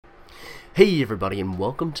Hey everybody, and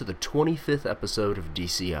welcome to the 25th episode of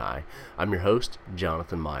DCI. I'm your host,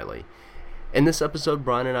 Jonathan Miley. In this episode,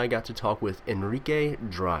 Brian and I got to talk with Enrique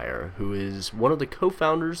Dreyer, who is one of the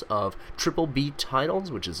co-founders of Triple B Titles,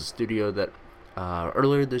 which is a studio that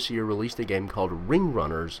earlier this year released a game called Ring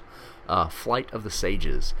Runners, Flight of the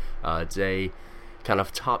Sages. It's a kind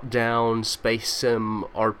of top-down space sim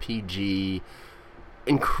RPG,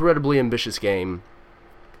 incredibly ambitious game.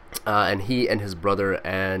 And he and his brother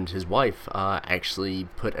and his wife actually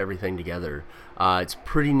put everything together. It's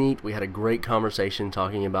pretty neat. We had a great conversation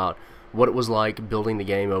talking about what it was like building the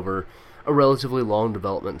game over a relatively long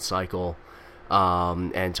development cycle,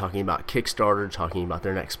 and talking about Kickstarter, talking about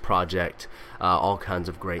their next project, all kinds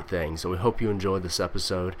of great things. So we hope you enjoyed this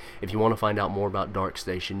episode. If you want to find out more about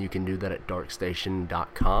DarkStation, you can do that at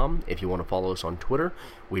darkstation.com. If you want to follow us on Twitter,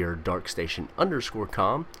 we are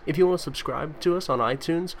darkstation_com. If you want to subscribe to us on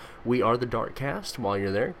iTunes, we are the Darkcast. While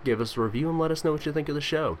you're there, give us a review and let us know what you think of the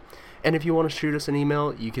show. And if you want to shoot us an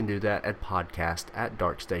email, you can do that at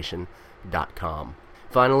podcast@darkstation.com.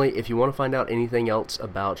 Finally, if you want to find out anything else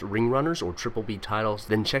about Ring Runners or Triple B Titles,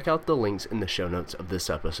 then check out the links in the show notes of this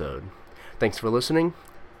episode. Thanks for listening.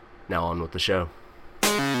 Now on with the show.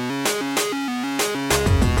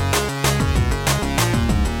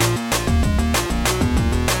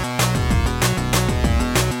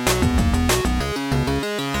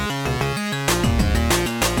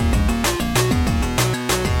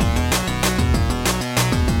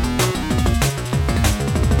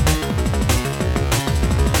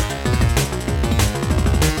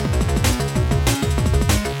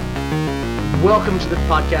 Welcome to the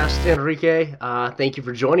podcast, Enrique. Thank you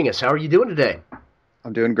for joining us. How are you doing today?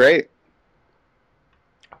 I'm doing great.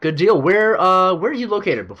 Good deal. Where are you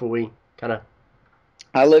located before we kind of...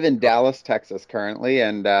 I live in Dallas, Texas currently,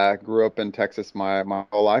 and grew up in Texas my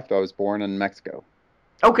whole life. I was born in Mexico.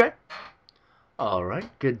 Okay. All right.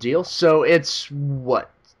 Good deal. So it's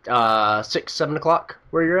what, 6, 7 o'clock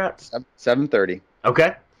where you're at? 7:30.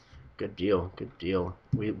 Okay. Good deal. Good deal.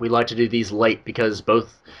 We like to do these late because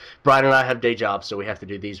both Brian and I have day jobs, so we have to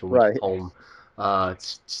do these when we get home.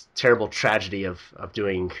 It's a terrible tragedy of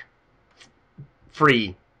doing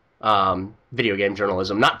free video game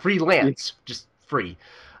journalism. Not freelance, just free.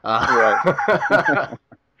 Right.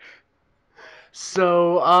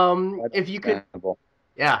 So, if you could...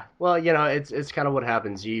 Yeah, well, you know, it's kind of what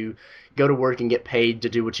happens. You go to work and get paid to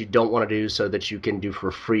do what you don't want to do so that you can do for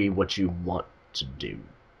free what you want to do.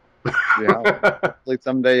 Yeah, hopefully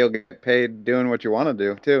someday you'll get paid doing what you want to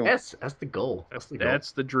do too. That's the goal.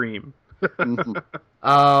 That's the dream.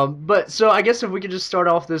 But so I guess if we could just start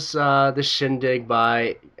off this shindig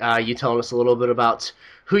by you telling us a little bit about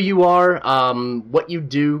who you are, what you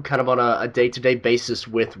do, kind of on a day-to-day basis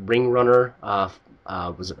with Ring Runner.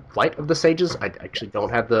 Was it Flight of the Sages? I actually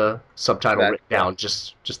don't have the subtitle written down,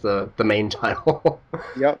 just the main title.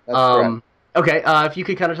 Yep, that's correct. Okay, if you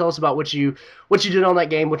could kind of tell us about what you did on that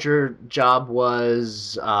game, what your job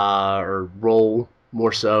was, or role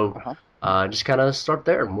more so. Just kind of start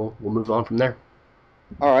there, and we'll move on from there.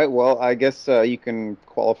 All right. Well, I guess you can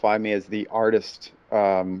qualify me as the artist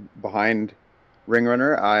behind Ring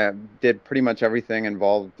Runner. I did pretty much everything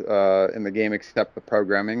involved in the game except the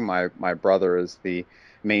programming. My brother is the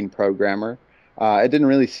main programmer. It didn't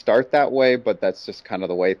really start that way, but that's just kind of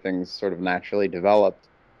the way things sort of naturally developed.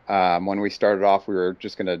 When we started off, we were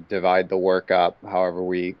just going to divide the work up however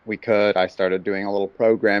we could. I started doing a little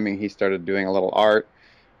programming. He started doing a little art.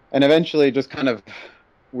 And eventually we just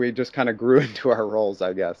kind of grew into our roles,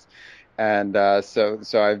 I guess. And so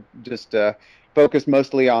I just focused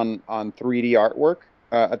mostly on 3D artwork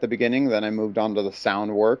at the beginning. Then I moved on to the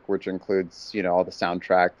sound work, which includes, all the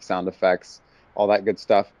soundtrack, sound effects, all that good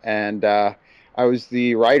stuff. And I was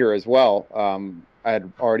the writer as well. I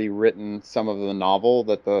had already written some of the novel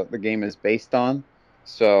that the game is based on,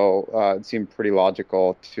 so it seemed pretty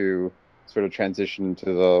logical to sort of transition to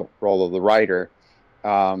the role of the writer.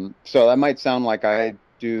 So that might sound like I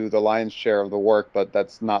do the lion's share of the work, but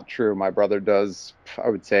that's not true. My brother does, I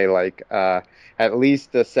would say, like at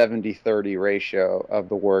least a 70-30 ratio of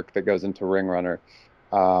the work that goes into Ring Runner,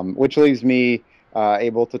 which leaves me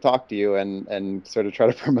able to talk to you and sort of try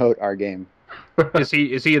to promote our game. Is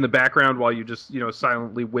he in the background while you just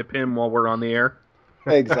silently whip him while we're on the air?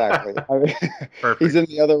 Exactly. He's in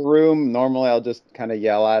the other room. Normally, I'll just kind of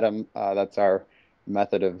yell at him. That's our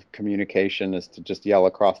method of communication, is to just yell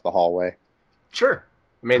across the hallway. Sure.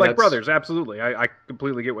 I mean, like brothers, absolutely. I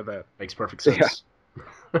completely get with that. Makes perfect sense.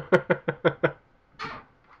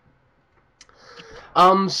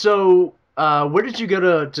 Yeah. So where did you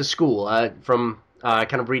go to school? From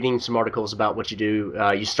kind of reading some articles about what you do,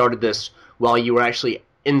 you started this while you were actually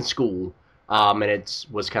in school. and it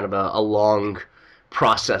was kind of a long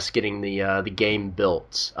process getting the game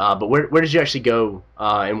built. But where did you actually go,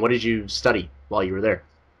 and what did you study while you were there?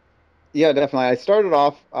 Yeah, definitely. I started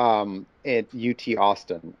off at UT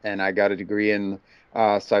Austin, and I got a degree in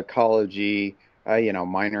psychology,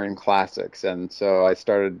 minor in classics. And so I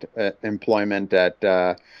started employment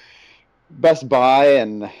at Best Buy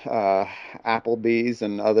and Applebee's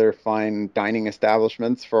and other fine dining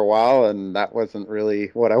establishments for a while, and that wasn't really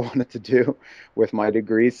what I wanted to do with my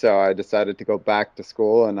degree. So I decided to go back to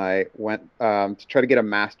school, and I went to try to get a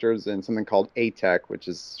master's in something called ATech, which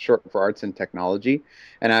is short for Arts and Technology.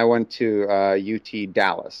 And I went to UT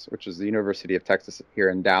Dallas, which is the University of Texas here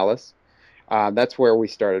in Dallas. That's where we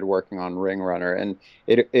started working on Ring Runner, and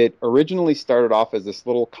it originally started off as this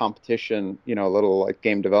little competition, little like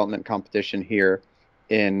game development competition here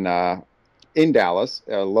in in Dallas,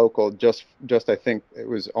 local. Just I think it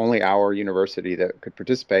was only our university that could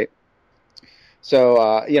participate.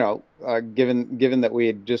 So given that we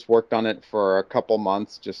had just worked on it for a couple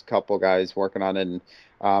months, just a couple guys working on it,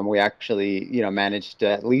 and we actually managed to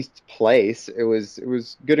at least place. It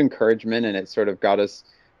was good encouragement, and it sort of got us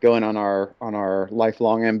going on our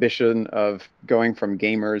lifelong ambition of going from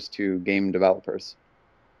gamers to game developers.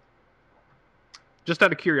 Just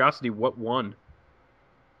out of curiosity, what won?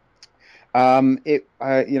 I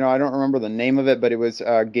don't remember the name of it, but it was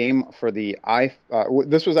a game for the i.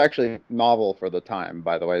 This was actually novel for the time,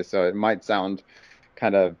 by the way, so it might sound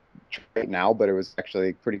kind of trite now, but it was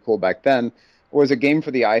actually pretty cool back then. It was a game for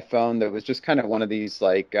the iPhone that was just kind of one of these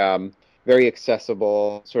like very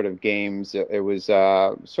accessible sort of games. It was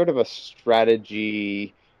sort of a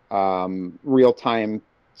strategy, real time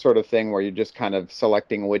sort of thing where you're just kind of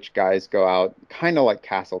selecting which guys go out, kind of like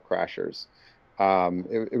Castle Crashers.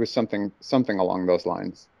 It was something along those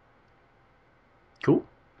lines. Cool.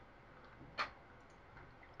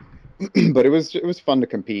 But it was fun to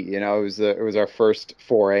compete. It was our first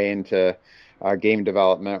foray into game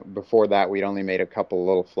development. Before that, we'd only made a couple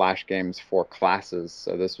little flash games for classes.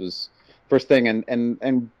 So this was first thing,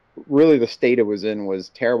 and really the state it was in was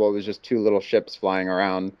terrible. It was just two little ships flying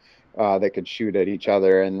around that could shoot at each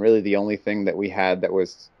other, and really the only thing that we had that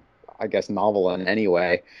was, I guess, novel in any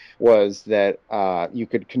way was that you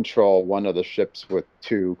could control one of the ships with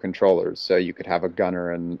two controllers. So you could have a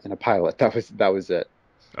gunner and a pilot. That was it.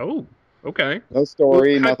 Oh, okay. No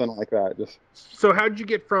story, nothing like that. Just So how did you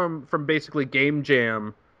get from basically Game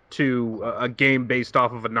Jam to a game based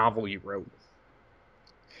off of a novel you wrote?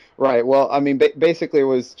 right. Well, I mean, basically, it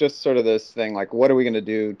was just sort of this thing like, what are we going to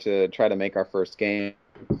do to try to make our first game?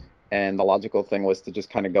 And the logical thing was to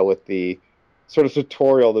just kind of go with the sort of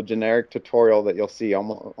tutorial, the generic tutorial that you'll see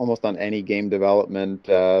almost on any game development,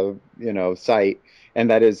 site, and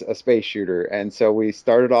that is a space shooter. And so we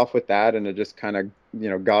started off with that, and it just kind of,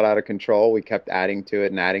 got out of control. We kept adding to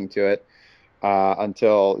it and adding to it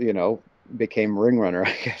until, became Ring Runner,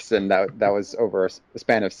 I guess, and that was over a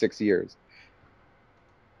span of 6 years.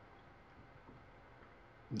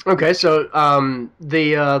 Okay, so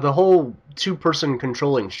the whole two-person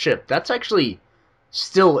controlling ship, that's actually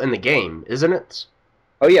still in the game, isn't it?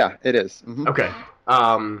 Oh yeah, it is. Mm-hmm. Okay.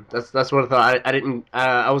 That's what I thought. I didn't.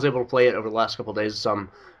 I was able to play it over the last couple of days. Some.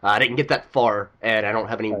 I didn't get that far, and I don't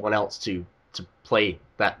have anyone else to play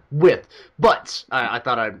that with. But I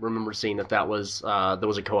thought I remember seeing that was there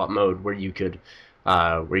was a co-op mode where you could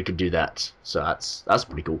do that. So that's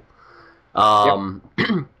pretty cool.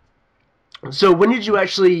 Yep. So when did you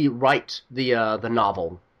actually write the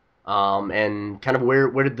novel? And kind of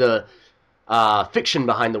where did the fiction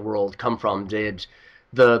behind the world come from? Did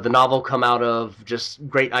the novel come out of just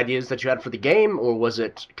great ideas that you had for the game, or was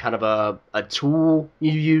it kind of a tool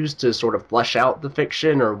you used to sort of flesh out the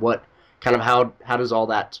fiction, or what? Kind of how does all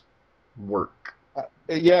that work?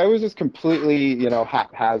 Yeah, it was just completely,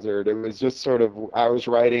 haphazard. It was just sort of, I was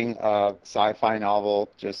writing a sci-fi novel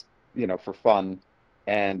just, for fun,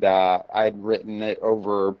 and I'd written it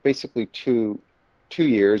over basically two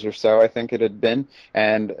years or so, I think it had been.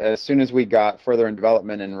 And as soon as we got further in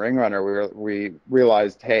development in Ring Runner, we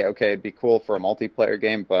realized, hey, okay, it'd be cool for a multiplayer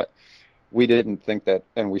game, but we didn't think that,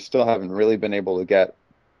 and we still haven't really been able to get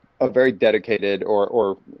a very dedicated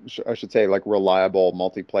or I should say like reliable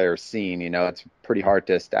multiplayer scene. It's pretty hard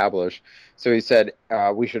to establish. So he said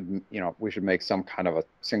we should make some kind of a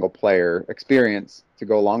single player experience to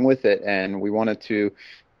go along with it, and we wanted to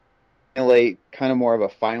emulate kind of more of a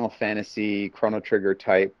Final Fantasy Chrono Trigger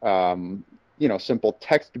type, simple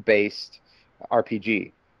text-based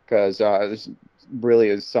RPG, because this really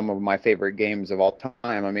is some of my favorite games of all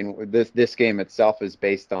time. I mean, this game itself is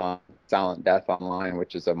based on Silent Death Online,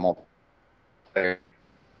 which is a multiplayer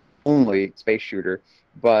only space shooter,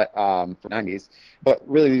 but for '90s. But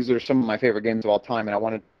really, these are some of my favorite games of all time, and I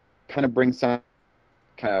want to kind of bring some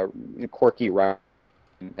kind of quirky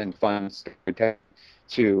and fun storytelling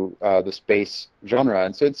to the space genre.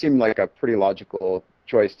 And so it seemed like a pretty logical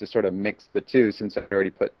choice to sort of mix the two, since I'd already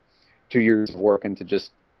put 2 years of work into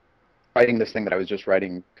just writing this thing that I was just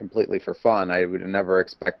writing completely for fun. I would have never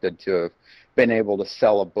expected to have been able to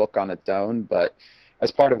sell a book on its own, but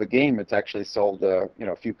as part of the game, it's actually sold a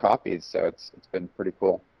few copies, so it's been pretty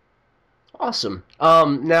cool. Awesome.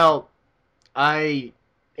 Now,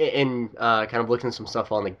 in kind of looking at some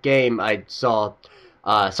stuff on the game, I saw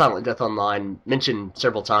Silent Death Online mentioned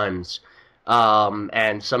several times,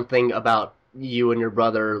 and something about you and your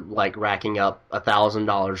brother like racking up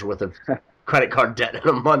 $1,000 worth of credit card debt in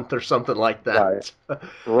a month or something like that.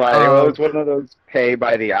 Right. It was one of those pay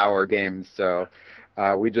by the hour games, so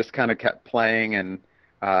we just kind of kept playing, and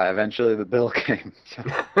eventually the bill came. So.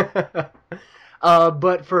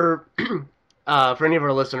 But for any of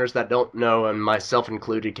our listeners that don't know, and myself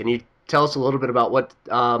included, can you tell us a little bit about what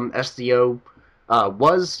SDO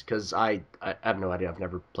was? Because I have no idea. I've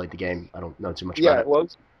never played the game. I don't know too much about it. Yeah,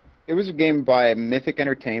 it was a game by Mythic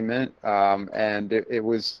Entertainment, and it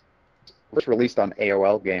was first released on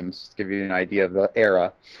AOL Games, to give you an idea of the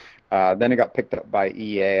era. Then it got picked up by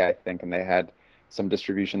EA, I think, and they had some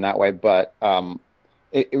distribution that way. But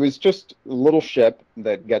it was just a little ship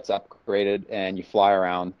that gets upgraded, and you fly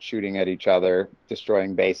around shooting at each other,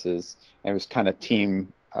 destroying bases. And it was kind of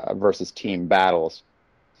team versus team battles.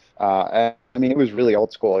 I mean, it was really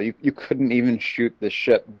old school. You couldn't even shoot the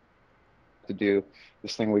ship to do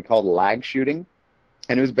this thing we called lag shooting.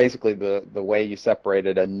 And it was basically the way you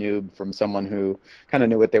separated a noob from someone who kind of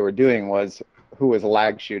knew what they were doing was who was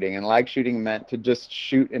lag shooting. And lag shooting meant to just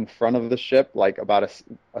shoot in front of the ship, like about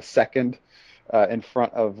a second in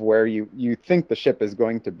front of where you think the ship is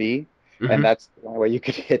going to be. Mm-hmm. And that's the only way you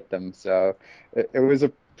could hit them. So it was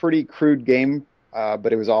a pretty crude game,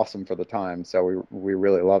 but it was awesome for the time. So we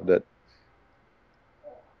really loved it.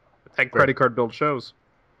 That credit card bill shows.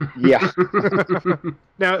 Yeah.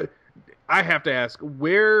 Now, I have to ask,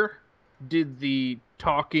 where did the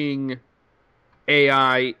talking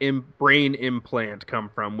AI brain implant come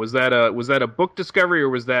from? Was that a book discovery, or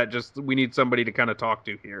was that just we need somebody to kind of talk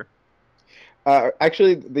to here?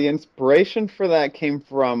 Actually, the inspiration for that came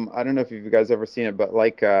from, I don't know if you guys ever seen it, but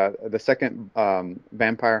like the second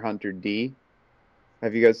Vampire Hunter D. Are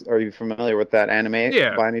you familiar with that anime?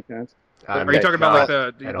 Yeah. By any chance? Are you talking about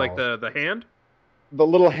the hand? The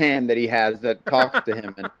little hand that he has that talks to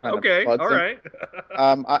him and okay, all right.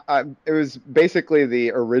 It was basically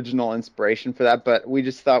the original inspiration for that, but we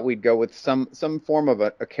just thought we'd go with some form of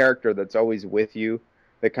a character that's always with you,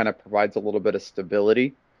 that kind of provides a little bit of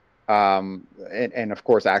stability, and of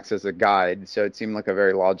course acts as a guide. So it seemed like a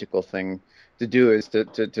very logical thing to do, is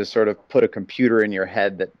to sort of put a computer in your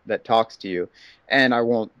head that talks to you. And I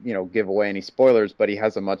won't give away any spoilers, but he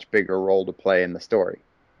has a much bigger role to play in the story.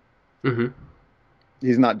 Mm-hmm.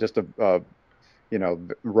 He's not just a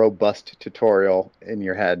robust tutorial in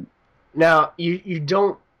your head. Now, you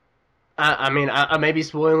don't... I mean, I may be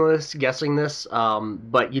spoiling this, guessing this,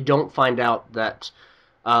 but you don't find out that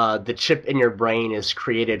the chip in your brain is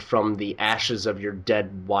created from the ashes of your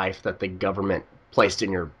dead wife that the government placed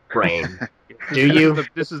in your brain. Do you?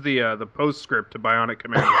 This is the postscript to Bionic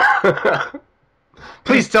Commando.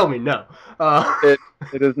 Please tell me no. It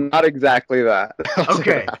is not exactly that.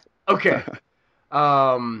 Okay. Okay.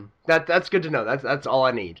 That's good to know. That's all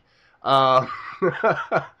I need.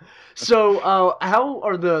 So, how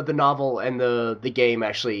are the novel and the game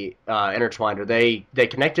actually intertwined? Are they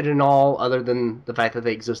connected in all, other than the fact that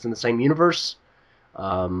they exist in the same universe?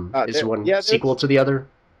 Is one sequel to the other?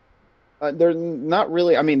 They're not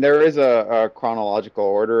really. I mean, there is a chronological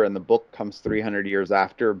order, and the book comes 300 years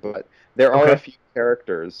after, but there are a few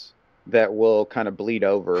characters that will kind of bleed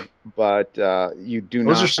over, but you do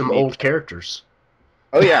not. Those are some old characters.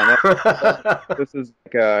 Oh yeah, this is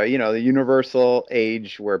like the universal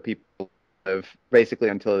age where people live basically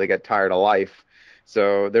until they get tired of life.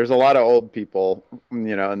 So there's a lot of old people,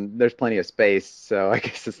 and there's plenty of space. So I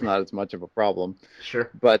guess it's not as much of a problem.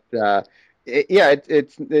 Sure. But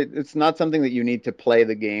it's not something that you need to play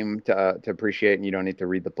the game to appreciate, and you don't need to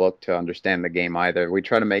read the book to understand the game either. We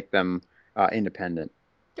try to make them independent.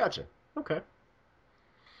 Gotcha. Okay.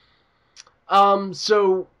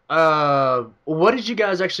 So. What did you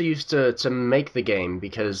guys actually use to make the game?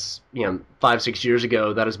 Because 5-6 years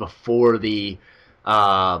ago, that is before the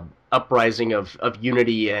uprising of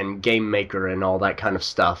Unity and Game Maker and all that kind of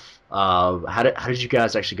stuff. How did you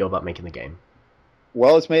guys actually go about making the game?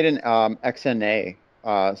 Well, it's made in XNA,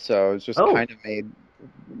 so it's just kind of made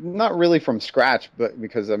not really from scratch, but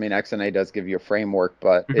because I mean XNA does give you a framework,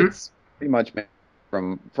 but it's pretty much made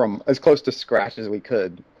from as close to scratch as we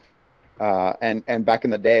could. And back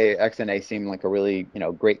in the day, XNA seemed like a really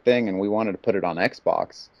great thing, and we wanted to put it on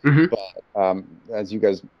Xbox. But as you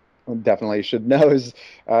guys definitely should know, is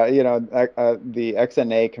the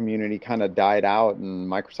XNA community kind of died out, and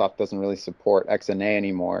Microsoft doesn't really support XNA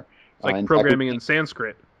anymore. It's like programming in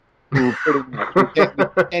Sanskrit. Pretty much. We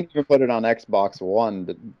can't even put it on Xbox One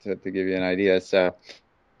to give you an idea. So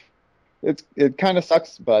it kind of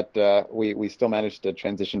sucks, but we still managed to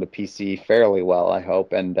transition to PC fairly well, I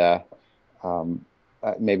hope, and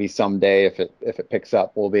maybe someday if it picks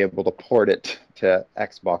up, we'll be able to port it to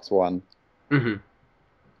Xbox One.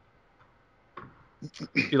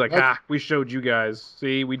 You're like, we showed you guys.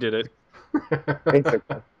 See, we did it.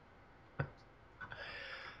 Basically.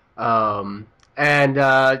 And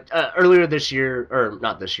earlier this year, or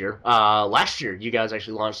not this year, last year, you guys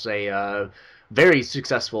actually launched a very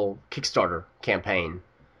successful Kickstarter campaign.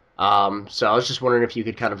 So I was just wondering if you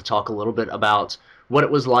could kind of talk a little bit about what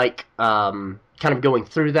it was like, kind of going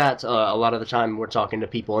through that. A lot of the time we're talking to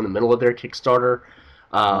people in the middle of their Kickstarter,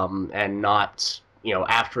 and not,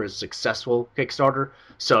 after a successful Kickstarter.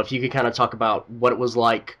 So if you could kind of talk about what it was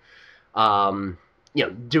like, doing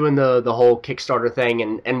the whole Kickstarter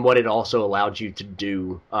thing and what it also allowed you to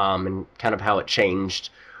do, and kind of how it changed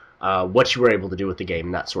what you were able to do with the game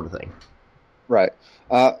and that sort of thing. Right.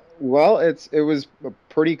 Well, it was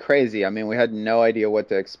pretty crazy. I mean, we had no idea what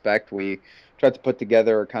to expect. We tried to put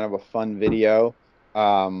together kind of a fun video,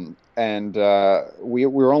 and we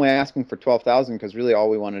were only asking for 12,000 because really all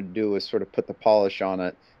we wanted to do was sort of put the polish on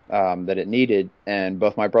it that it needed. And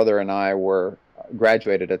both my brother and I were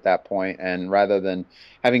graduated at that point, and rather than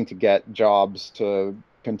having to get jobs to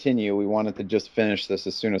continue, we wanted to just finish this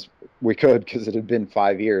as soon as we could because it had been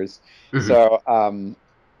 5 years. So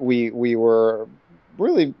we were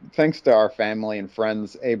really, thanks to our family and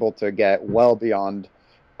friends, able to get well beyond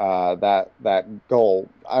that goal.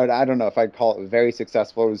 I don't know if I'd call it very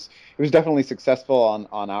successful. It was definitely successful on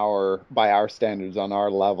by our standards, on our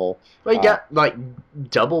level. Well, you got like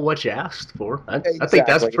double what you asked for. I think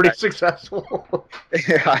that's pretty successful.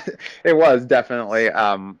 Yeah, it was definitely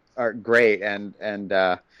great, and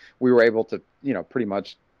we were able to pretty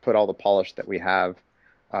much put all the polish that we have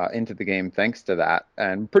into the game thanks to that,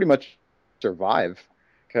 and pretty much survive.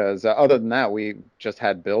 Because other than that, we just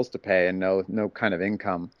had bills to pay and no kind of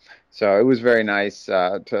income. So it was very nice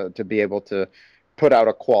to be able to put out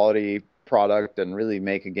a quality product and really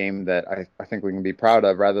make a game that I think we can be proud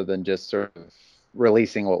of, rather than just sort of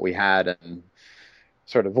releasing what we had and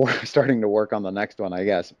sort of starting to work on the next one, I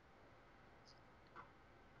guess.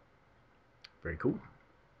 Very cool.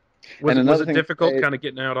 Was it difficult kind of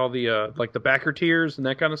getting out all the like the backer tiers and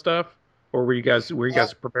that kind of stuff? Or were you guys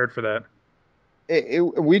prepared for that?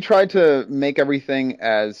 We tried to make everything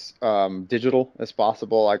as digital as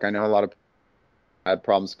possible. Like, I know a lot of people had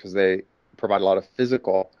problems because they provide a lot of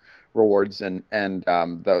physical rewards, and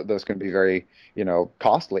those can be very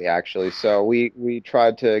costly actually. So we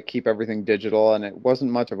tried to keep everything digital, and it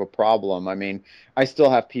wasn't much of a problem. I mean, I still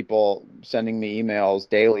have people sending me emails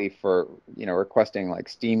daily for requesting like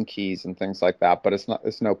Steam keys and things like that, but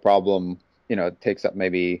it's no problem. It takes up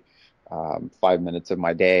maybe 5 minutes of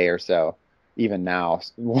my day or so. Even now,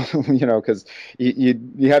 because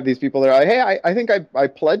you have these people that are like, hey, I think I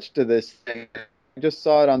pledged to this thing. I just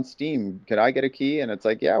saw it on Steam. Could I get a key? And it's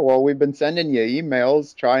like, yeah, well, we've been sending you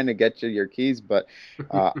emails trying to get you your keys, but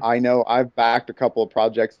I know I've backed a couple of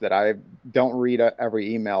projects that I don't read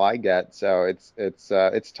every email I get, so it's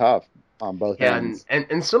tough on both ends.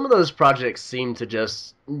 And some of those projects seem to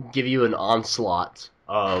just give you an onslaught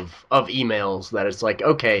of emails that it's like,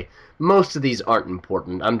 okay, most of these aren't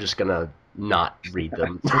important. I'm just gonna not read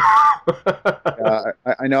them. I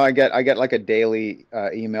know I get like a daily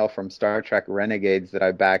email from Star Trek Renegades that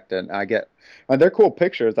I backed, and I get they're cool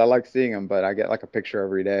pictures. I like seeing them, but I get like a picture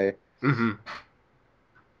every day. And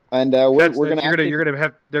they're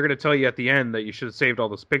gonna tell you at the end that you should have saved all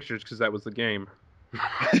those pictures because that was the game.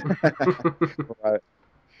 Right.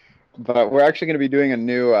 But we're actually going to be doing a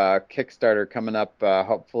new Kickstarter coming up.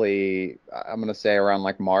 Hopefully, I'm going to say around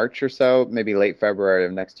like March or so, maybe late February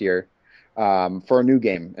of next year. For a new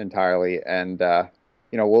game entirely, and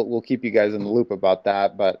we'll keep you guys in the loop about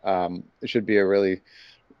that. But it should be a really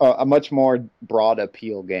a much more broad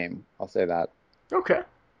appeal game. I'll say that. Okay,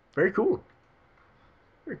 very cool.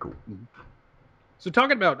 Very cool. So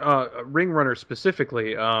talking about Ring Runner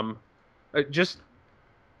specifically, just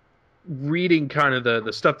reading kind of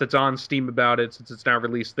the stuff that's on Steam about it since it's now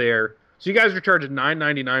released there. So you guys are charging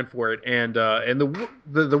 $9.99 for it, and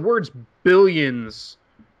the words billions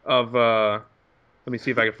of let me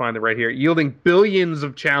see if I can find it right here. Yielding billions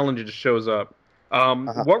of challenges shows up.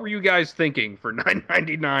 What were you guys thinking for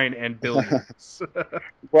 $9.99 and billions?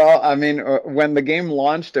 Well, I mean, when the game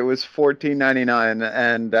launched, it was $14.99,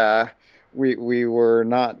 and we were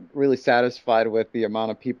not really satisfied with the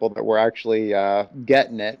amount of people that were actually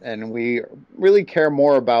getting it, and we really care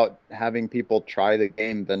more about having people try the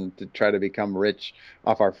game than to try to become rich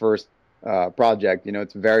off our first project. You know,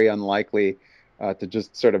 it's very unlikely to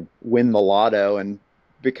just sort of win the lotto and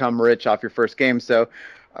become rich off your first game. So,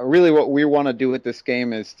 really, what we want to do with this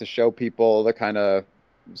game is to show people the kind of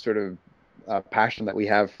sort of passion that we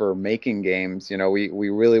have for making games. You know, we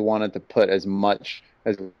really wanted to put as much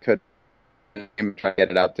as we could and try to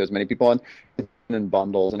get it out to as many people, and in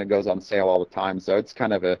bundles, and it goes on sale all the time. So it's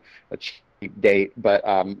kind of a cheap date, but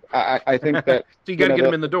I think that so you got to get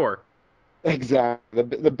them in the door. Exactly.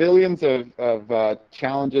 The billions of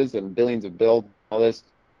challenges and billions of builds, all this,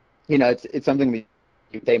 you know, it's something that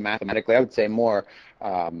you say mathematically. I would say more,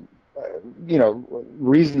 you know,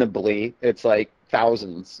 reasonably, it's like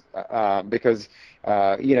thousands, because,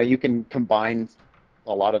 you know, you can combine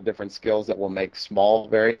a lot of different skills that will make small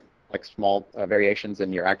variations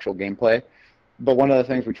in your actual gameplay. But one of the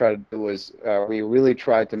things we tried to do was we really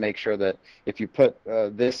tried to make sure that if you put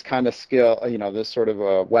this kind of skill, you know, this sort of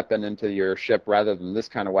a weapon into your ship rather than this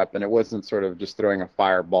kind of weapon, it wasn't sort of just throwing a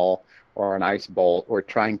fireball or an ice bolt or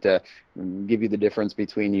trying to give you the difference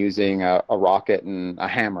between using a rocket and a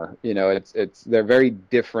hammer. You know, they're very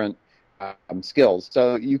different skills.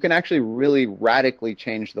 So you can actually really radically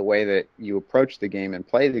change the way that you approach the game and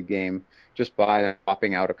play the game just by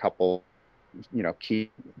swapping out a couple, you know, key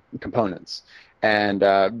components. And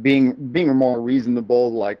being more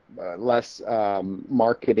reasonable, like less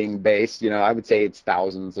marketing based, you know, I would say it's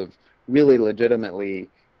thousands of really legitimately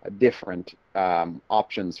different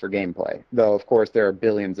options for gameplay. Though, of course, there are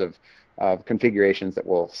billions of configurations that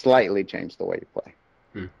will slightly change the way you play.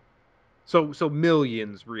 So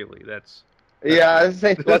millions, really. That's yeah.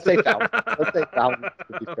 Let's say thousands. Let's say thousands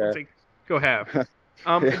to be fair. Go half.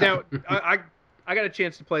 Now I got a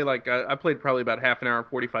chance to play I played probably about half an hour,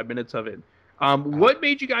 45 minutes of it. What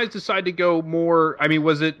made you guys decide to go more? I mean,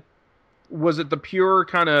 was it the pure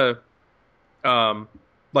kind of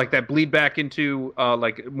like that bleed back into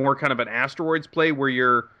like more kind of an asteroids play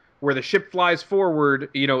where the ship flies forward,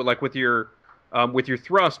 you know, like with your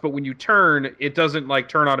thrust, but when you turn, it doesn't like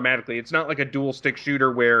turn automatically. It's not like a dual stick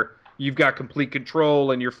shooter where you've got complete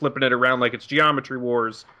control and you're flipping it around like it's Geometry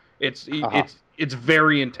Wars. It's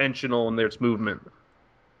very intentional in its movement.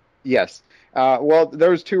 Yes. Well,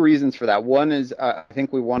 there was two reasons for that. One is I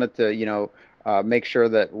think we wanted to, you know, make sure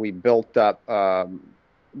that we built up. Well,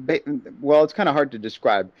 it's kind of hard to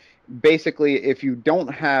describe. Basically, if you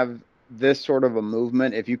don't have this sort of a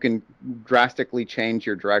movement, if you can drastically change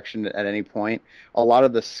your direction at any point, a lot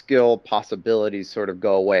of the skill possibilities sort of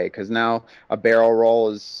go away, because now a barrel roll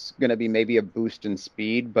is going to be maybe a boost in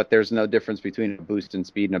speed, but there's no difference between a boost in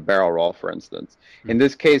speed and a barrel roll, for instance. In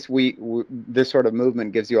this case, this sort of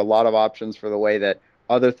movement gives you a lot of options for the way that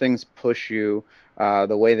other things push you,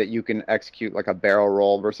 the way that you can execute like a barrel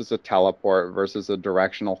roll versus a teleport versus a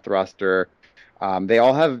directional thruster. They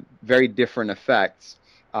all have very different effects.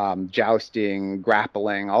 Jousting,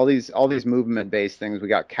 grappling, all these movement-based things. We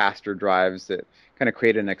got caster drives that kind of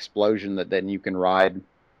create an explosion that then you can ride.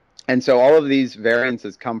 And so all of these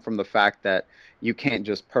variances come from the fact that you can't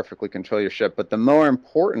just perfectly control your ship. But the more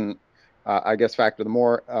important, I guess, factor, the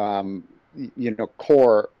more, you know,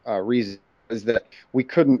 core reason is that we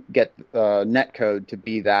couldn't get netcode to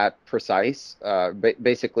be that precise.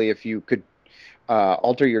 Basically, if you could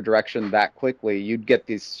alter your direction that quickly, you'd get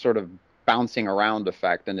these sort of bouncing around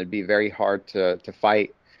effect, and it'd be very hard to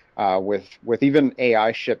fight with even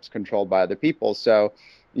AI ships controlled by other people. So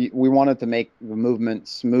we wanted to make the movement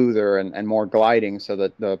smoother and more gliding, so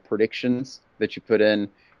that the predictions that you put in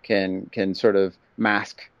can sort of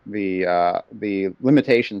mask the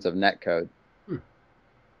limitations of netcode.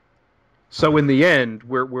 So in the end,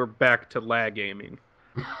 we're back to lag aiming.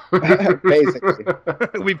 Basically,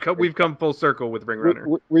 we've come full circle with Ring Runner.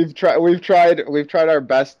 We've tried our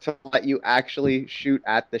best to let you actually shoot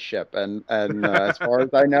at the ship, and as far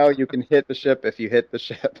as I know, you can hit the ship if you hit the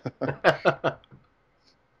ship.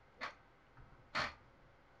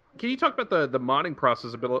 Can you talk about the modding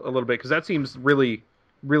process a little bit, because that seems really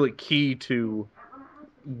really key to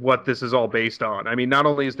what this is all based on. I mean, not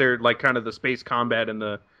only is there like kind of the space combat and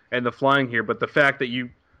the flying here, but the fact that you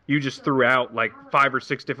just threw out like 5 or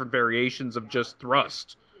 6 different variations of just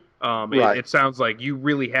thrust. Right. It sounds like you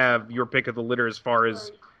really have your pick of the litter as far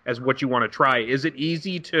as what you want to try. Is it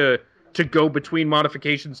easy to to go between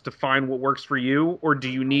modifications to find what works for you, or do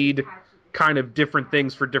you need kind of different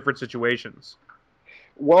things for different situations?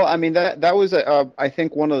 Well, I mean that was I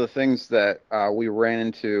think one of the things that we ran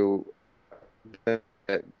into that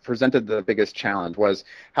presented the biggest challenge was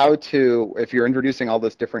how to, if you're introducing all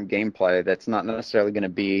this different gameplay that's not necessarily going to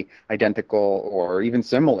be identical or even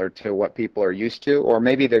similar to what people are used to, or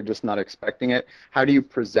maybe they're just not expecting it, how do you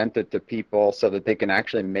present it to people so that they can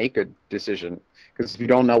actually make a decision? Because if you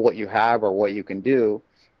don't know what you have or what you can do,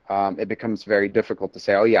 it becomes very difficult to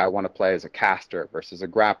say, oh yeah, I want to play as a caster versus a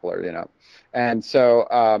grappler, you know. And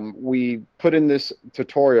so we put in this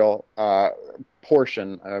tutorial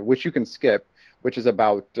portion, which you can skip, which is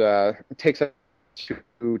about, it takes up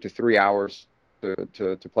 2 to 3 hours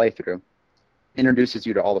to play through. Introduces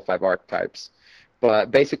you to all the 5 archetypes.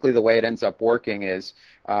 But basically the way it ends up working is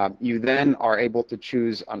you then are able to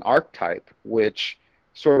choose an archetype which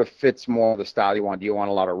sort of fits more the style you want. Do you want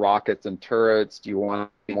a lot of rockets and turrets? Do you want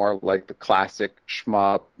more like the classic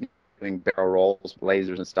shmup, doing barrel rolls,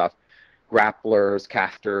 lasers and stuff? Grapplers,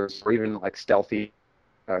 casters, or even like stealthy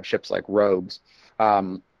ships like rogues.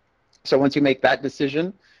 So once you make that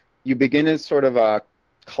decision, you begin as sort of a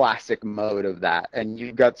classic mode of that, and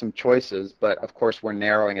you've got some choices, but of course we're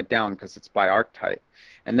narrowing it down because it's by archetype.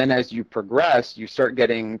 And then as you progress, you start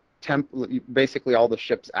getting basically all the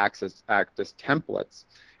ships act as templates,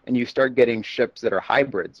 and you start getting ships that are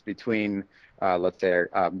hybrids between, let's say,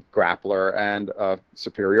 a grappler and a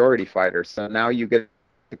superiority fighter. So now you get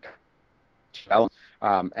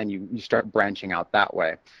and you start branching out that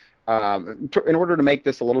way. In order to make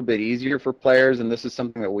this a little bit easier for players, and this is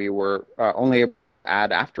something that we were only able to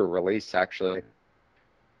add after release, actually,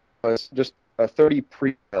 was just 30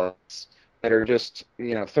 pre-builds that are just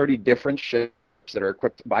 30 different ships that are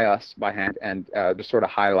equipped by us by hand, and just sort of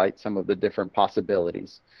highlight some of the different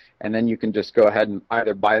possibilities. And then you can just go ahead and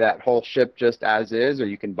either buy that whole ship just as is, or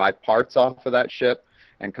you can buy parts off of that ship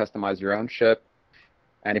and customize your own ship.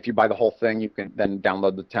 And if you buy the whole thing, you can then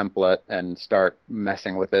download the template and start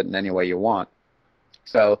messing with it in any way you want.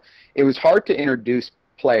 So it was hard to introduce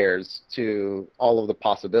players to all of the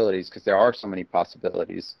possibilities because there are so many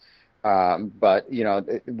possibilities. But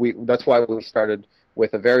that's why we started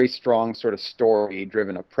with a very strong sort of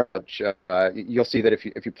story-driven approach. You'll see that if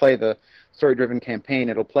you play the story-driven campaign,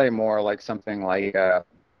 it'll play more like something like a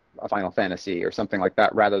Final Fantasy or something like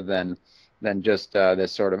that, rather than just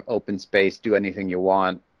this sort of open space, do anything you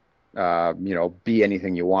want, be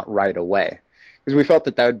anything you want right away. Because we felt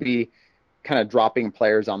that would be kind of dropping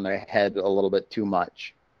players on their head a little bit too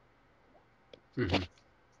much. Mm-hmm.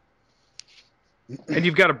 And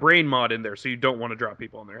you've got a brain mod in there, so you don't want to drop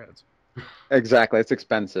people on their heads. Exactly, it's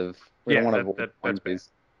expensive. We Yeah, don't want to that's bad.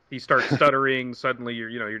 He starts stuttering, suddenly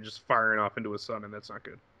you're just firing off into a sun, and that's not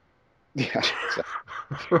good. Yeah, exactly.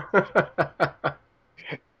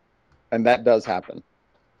 And that does happen,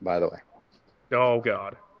 by the way. Oh,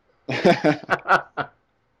 God.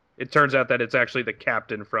 It turns out that it's actually the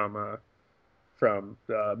captain from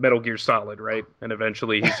Metal Gear Solid, right? And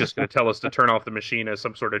eventually he's just going to tell us to turn off the machine as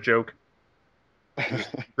some sort of joke.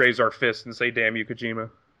 Just raise our fist and say, damn you, Kojima.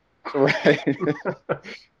 Right.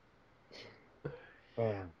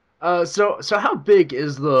 So how big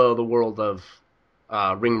is the world of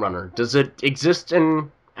Ring Runner? Does it exist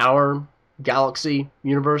in our galaxy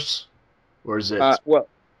universe? Or is it? Well,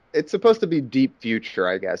 it's supposed to be deep future,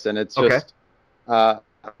 I guess, and it's just more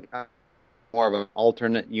of an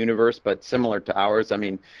alternate universe, but similar to ours. I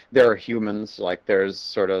mean, there are humans, like there's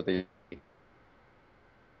sort of the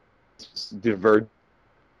divergent.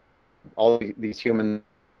 All these humans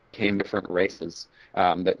came different races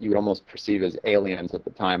that you would almost perceive as aliens at the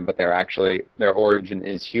time, but their origin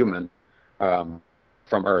is human from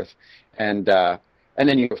Earth, and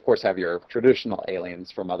then you, of course, have your traditional aliens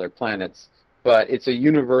from other planets, but it's a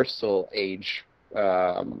universal age,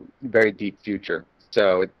 very deep future.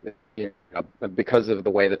 So, because of the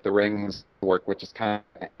way that the rings work, which is kind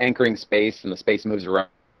of anchoring space and the space moves around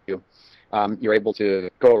you, you're able to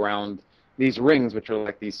go around these rings, which are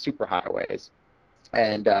like these superhighways.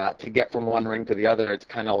 And to get from one ring to the other, it's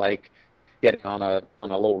kind of like getting on a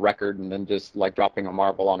little record and then just like dropping a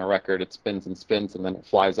marble on a record. It spins and spins, and then it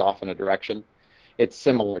flies off in a direction. It's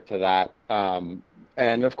similar to that,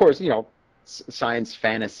 and of course, science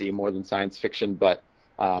fantasy more than science fiction, but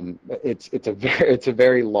it's a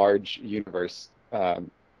very large universe, to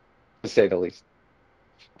say the least.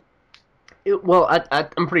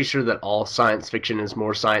 I'm pretty sure that all science fiction is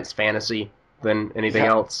more science fantasy than anything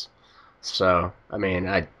else. So, I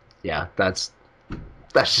mean, that's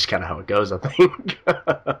just kind of how it goes, I think.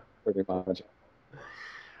 Pretty much.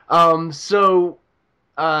 So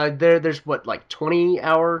There's what, like 20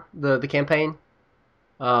 hour the campaign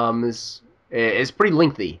is pretty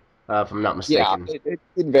lengthy, if I'm not Yeah, mistaken.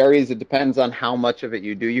 it varies. It depends on how much of it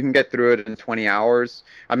you do. You can get through it in 20 hours.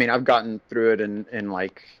 I mean, I've gotten through it in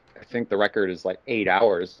like, I think the record is like 8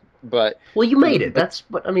 hours. But Well, you the, made it. the That's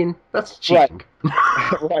what I mean. That's right, cheating.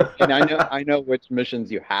 right. And I know which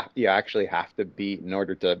missions you actually have to beat in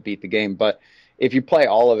order to beat the game. But if you play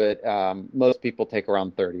all of it, most people take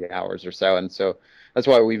around 30 hours or so. And so that's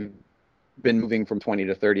why we've been moving from 20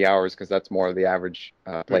 to 30 hours because that's more of the average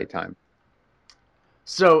play time.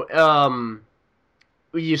 So,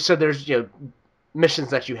 you said there's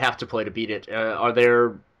missions that you have to play to beat it. Are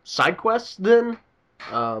there side quests then?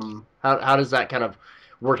 How does that kind of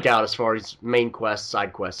work out as far as main quests,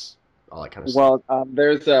 side quests, all that kind of stuff? Well,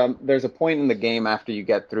 there's a point in the game after you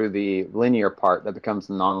get through the linear part that becomes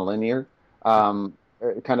non-linear, kind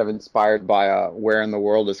of inspired by Where in the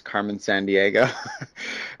World is Carmen Sandiego,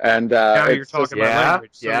 and Now you're it's just talking my Yeah,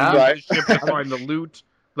 language. So yeah. we use right. the ship to find the loot,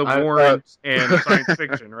 the I, warrants, and science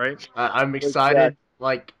fiction, right? I'm Exactly. excited,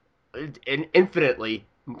 like, infinitely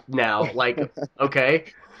now. Like, okay,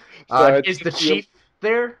 So it's is the just you. chief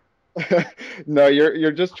there? No,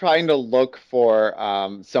 you're just trying to look for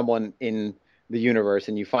someone in the universe,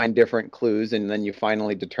 and you find different clues, and then you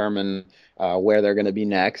finally determine where they're going to be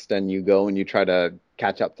next, and you go and you try to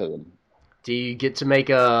catch up to them. Do you get to make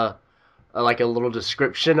a like a little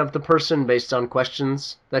description of the person based on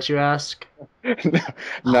questions that you ask?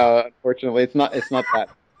 No, unfortunately, it's not that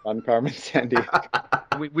on Carmen Sandy.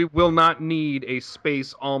 We will not need a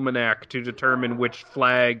space almanac to determine which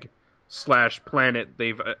flag / planet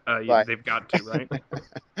Right. they've got to,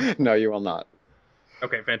 right? No, you will not.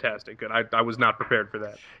 Okay, fantastic. Good. I was not prepared for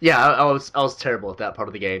that. Yeah, I was terrible at that part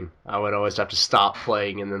of the game. I would always have to stop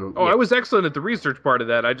playing and then Oh, I was excellent at the research part of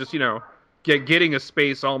that. I just, getting a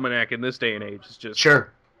space almanac in this day and age is just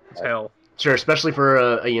sure, it's hell. sure, especially for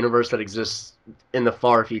a universe that exists in the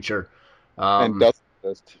far future. And Um, does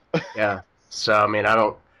exist. yeah. So I mean, I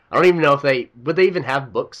don't even know if they even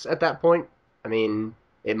have books at that point. I mean,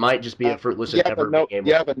 it might just be a fruitless endeavor being able.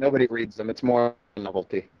 Yeah, but nobody reads them. It's more a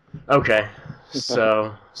novelty. Okay,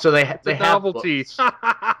 so It's a they have novelty. books.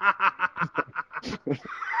 It's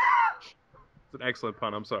an excellent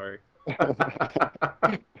pun. I'm sorry.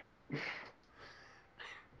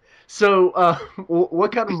 So,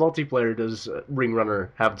 what kind of multiplayer does Ring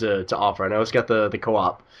Runner have to offer? I know it's got the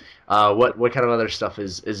co-op. What kind of other stuff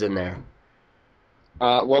is in there?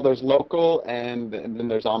 Well, there's local and then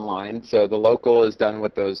there's online. So the local is done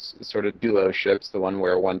with those sort of duo ships, the one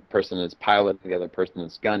where one person is piloting, the other person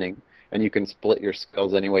is gunning, and you can split your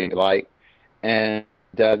skills any way you like. And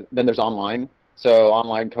then there's online. So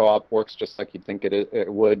online co-op works just like you'd think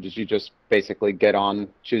it would. You just basically get on,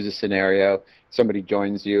 choose a scenario, somebody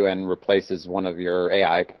joins you and replaces one of your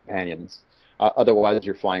AI companions. Otherwise,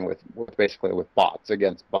 you're flying with basically with bots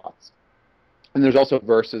against bots. And there's also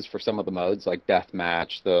verses for some of the modes like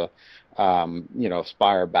Deathmatch, the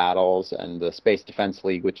Spire Battles, and the Space Defense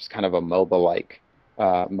League, which is kind of a MOBA-like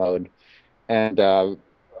mode. And other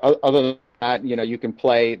than that, you can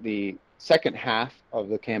play the second half of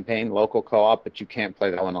the campaign local co-op, but you can't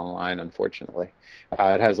play that one online, unfortunately.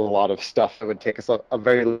 It has a lot of stuff that would take us a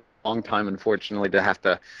very long time, unfortunately, to have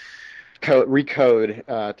to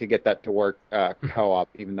recode to get that to work co-op,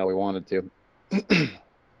 even though we wanted to. You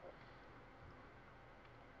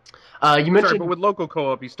Sorry, mentioned but with local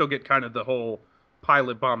co-op, you still get kind of the whole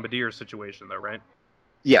pilot bombardier situation, though, right?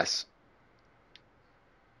 Yes.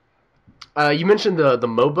 you mentioned the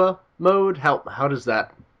MOBA mode. How does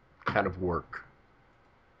that kind of work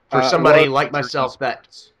for somebody Well, like myself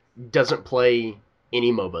that doesn't play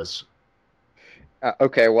any MOBAs?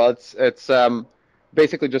 okay, well, it's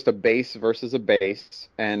basically just a base versus a base,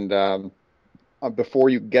 and before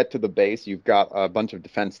you get to the base, you've got a bunch of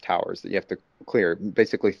defense towers that you have to clear,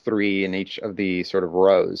 basically 3 in each of the sort of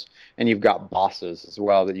rows, and you've got bosses as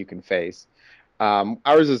well that you can face.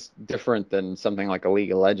 Ours is different than something like a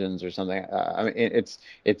League of Legends or something. I mean, it's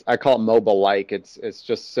I call it mobile-like. It's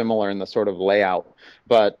just similar in the sort of layout,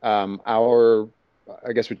 but our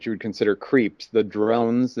I guess what you would consider creeps, the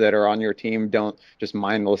drones that are on your team don't just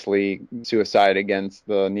mindlessly suicide against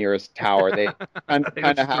the nearest tower. They kind They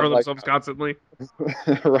of just have throw like themselves constantly.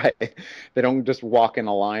 right. They don't just walk in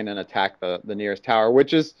a line and attack the nearest tower,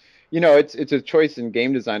 which is, it's a choice in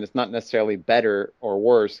game design. It's not necessarily better or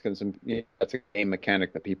worse because that's a game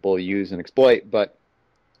mechanic that people use and exploit. But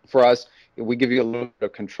for us, we give you a little bit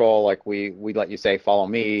of control. Like we let you say, follow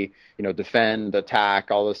me, defend, attack,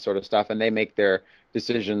 all this sort of stuff, and they make their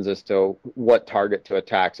decisions as to what target to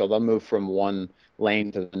attack. So they'll move from one lane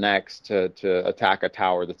to the next to attack a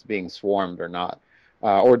tower that's being swarmed or not.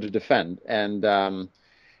 or to defend. And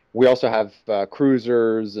we also have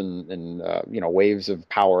cruisers and waves of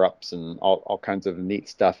power ups and all kinds of neat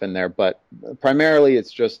stuff in there. But primarily,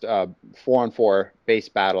 it's just 4-on-4 base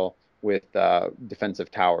battle with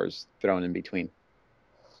defensive towers thrown in between.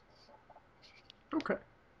 Okay,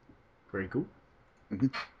 very cool. Mm-hmm.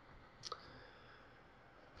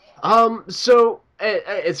 So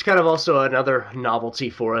it's kind of also another novelty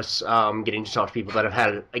for us, getting to talk to people that have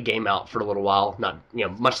had a game out for a little while, not,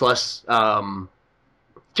 much less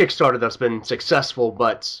Kickstarter that's been successful,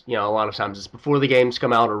 but a lot of times it's before the games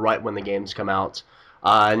come out or right when the games come out,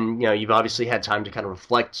 and you've obviously had time to kind of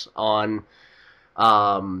reflect on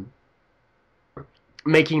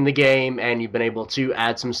making the game, and you've been able to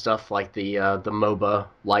add some stuff like the MOBA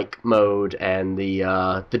like mode and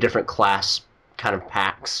the different class kind of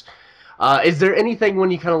packs. Is there anything when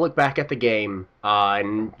you kind of look back at the game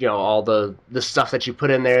and all the stuff that you put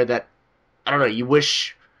in there that, I don't know, you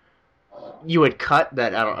wish you had cut,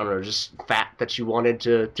 that I don't know, just fat that you wanted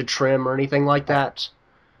to trim or anything like that,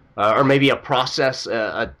 or maybe a process,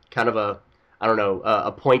 a kind of a, I don't know,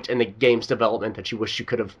 a point in the game's development that you wish you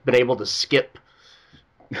could have been able to skip?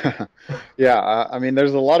 Yeah, I mean,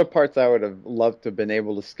 there's a lot of parts I would have loved to have been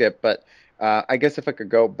able to skip, but I guess if I could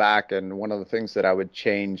go back, and one of the things that I would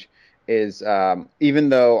change is, even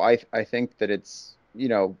though I think that it's,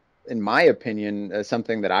 in my opinion,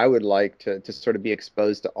 something that I would like to sort of be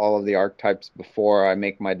exposed to all of the archetypes before I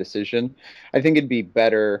make my decision, I think it'd be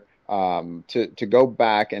better to go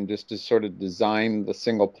back and just to sort of design the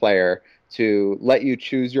single player to let you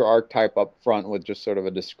choose your archetype up front with just sort of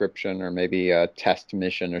a description or maybe a test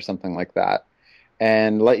mission or something like that,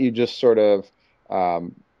 and let you just sort of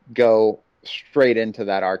go straight into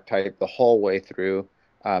that archetype the whole way through,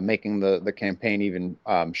 making the campaign even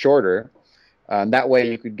shorter. That way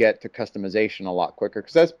you could get to customization a lot quicker,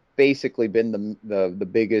 because that's basically been the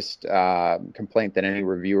biggest complaint that any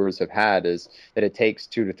reviewers have had, is that it takes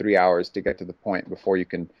 2 to 3 hours to get to the point before you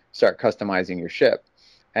can start customizing your ship.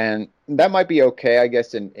 And that might be okay, I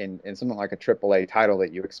guess, in something like a AAA title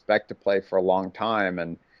that you expect to play for a long time,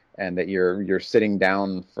 and that you're sitting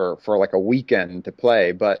down for like a weekend to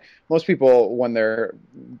play. But most people, when they're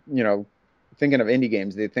thinking of indie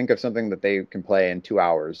games, they think of something that they can play in 2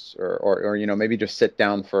 hours, or maybe just sit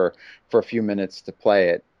down for a few minutes to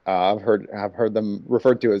play it. I've heard them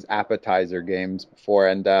referred to as appetizer games before,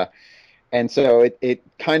 and so it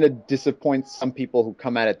kind of disappoints some people who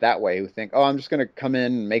come at it that way, who think, oh, I'm just going to come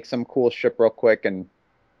in and make some cool ship real quick and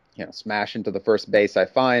smash into the first base I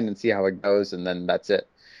find and see how it goes, and then that's it.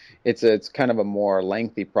 It's kind of a more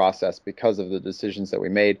lengthy process because of the decisions that we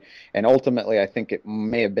made, and ultimately I think it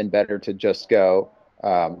may have been better to just go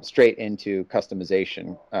straight into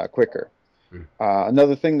customization quicker.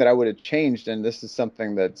 Another thing that I would have changed, and this is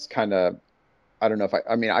something that's kind of, I don't know if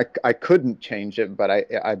I couldn't change it, but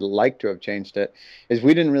I'd like to have changed it, is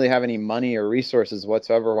we didn't really have any money or resources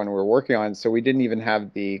whatsoever when we were working on it, so we didn't even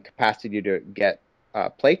have the capacity to get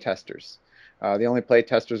play testers. The only play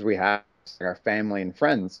testers we had were our family and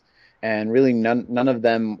friends, and really none of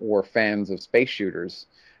them were fans of space shooters.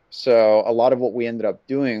 So a lot of what we ended up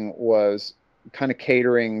doing was kind of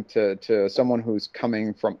catering to someone who's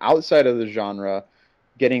coming from outside of the genre,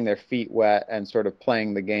 getting their feet wet and sort of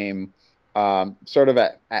playing the game sort of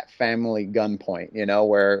at family gunpoint,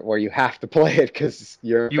 where you have to play it because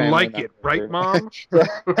you like it, right, Mom?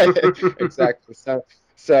 Exactly.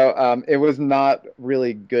 So it was not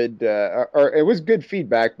really good, or it was good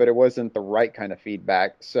feedback, but it wasn't the right kind of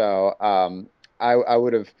feedback. So I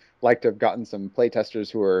would have liked to have gotten some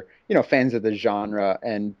playtesters who are, fans of the genre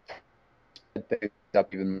and things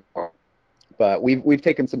up even more. But we've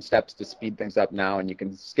taken some steps to speed things up now, and you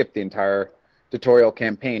can skip the entire tutorial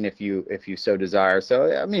campaign if you so desire.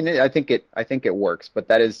 So I mean, I think it works, but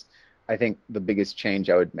that is, I think, the biggest change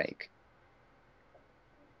I would make.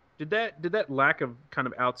 Did that lack of kind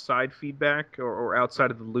of outside feedback or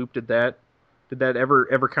outside of the loop, did that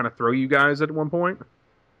ever kind of throw you guys at one point?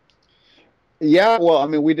 Yeah, well, I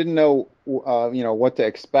mean, we didn't know, what to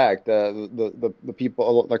expect. The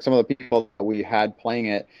people, like some of the people that we had playing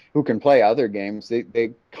it, who can play other games,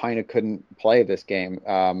 they kind of couldn't play this game,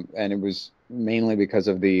 and it was mainly because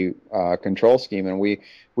of the control scheme. And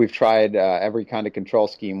we've tried every kind of control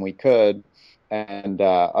scheme we could, and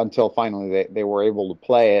until finally they were able to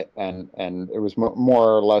play it, and it was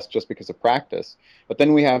more or less just because of practice. But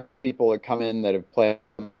then we have people that come in that have played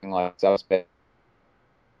something like Subspace,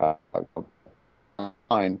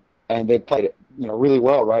 and they played it really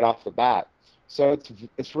well right off the bat. So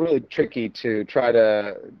it's really tricky to try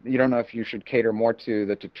to. You don't know if you should cater more to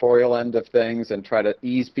the tutorial end of things and try to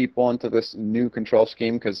ease people into this new control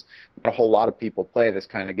scheme because not a whole lot of people play this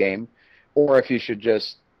kind of game, or if you should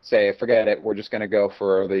just say, forget it, we're just going to go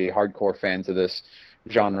for the hardcore fans of this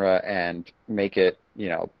genre and make it,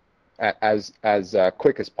 as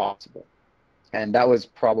quick as possible. And that was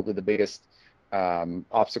probably the biggest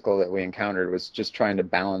obstacle that we encountered, was just trying to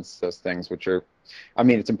balance those things, which are, I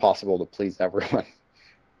mean, it's impossible to please everyone.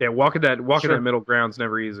 Yeah, walking that middle ground's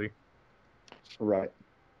never easy. Right.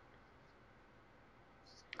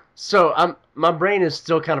 So my brain is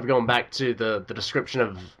still kind of going back to the description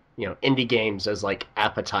of indie games as like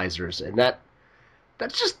appetizers, and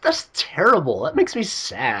that's terrible. That makes me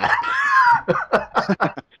sad.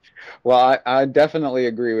 Well, I definitely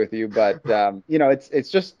agree with you, but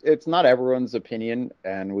it's not everyone's opinion,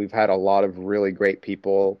 and we've had a lot of really great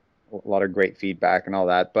people, a lot of great feedback and all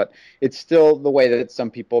that, but it's still the way that some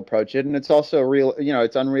people approach it, and it's also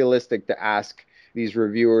it's unrealistic to ask these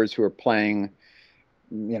reviewers who are playing,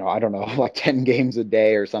 I don't know, like 10 games a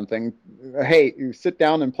day or something, hey, you sit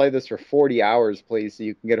down and play this for 40 hours, please, so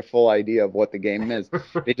you can get a full idea of what the game is.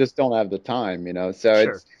 They just don't have the time, so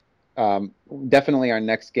Sure. It's definitely our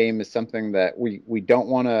next game is something that we don't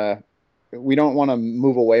want to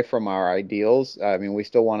move away from our ideals. I mean, we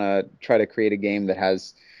still want to try to create a game that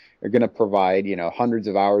are going to provide hundreds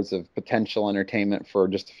of hours of potential entertainment for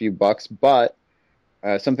just a few bucks, but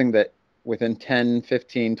something that within 10,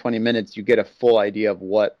 15, 20 minutes you get a full idea of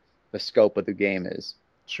what the scope of the game is.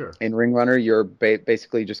 Sure. In Ring Runner, you're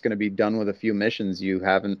basically just going to be done with a few missions. You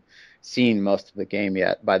haven't seen most of the game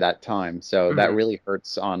yet by that time, so that really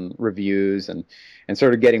hurts on reviews and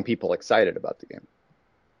sort of getting people excited about the game.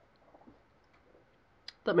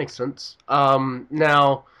 That makes sense.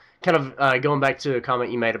 Now, kind of going back to a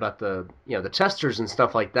comment you made about the the testers and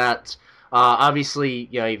stuff like that. Obviously,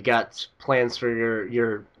 you've got plans for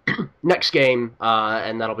your next game,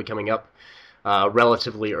 and that'll be coming up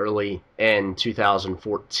relatively early in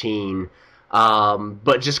 2014.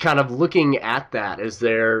 But just kind of looking at that, is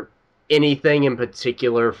there anything in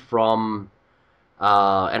particular from,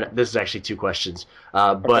 and this is actually two questions,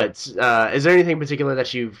 but is there anything in particular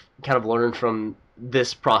that you've kind of learned from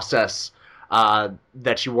this process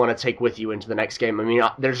that you want to take with you into the next game? I mean,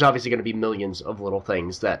 there's obviously going to be millions of little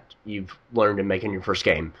things that you've learned in making your first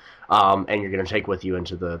game, and you're going to take with you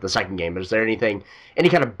into the second game. But is there any kind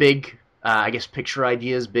of big, I guess, picture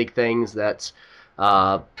ideas, big things that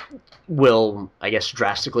will, I guess,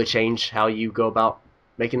 drastically change how you go about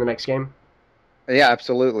making the next game? Yeah,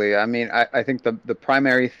 absolutely. I mean, I think the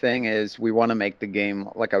primary thing is we want to make the game,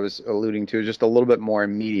 like I was alluding to, just a little bit more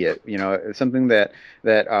immediate. Something that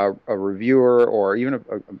a reviewer or even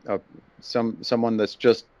someone that's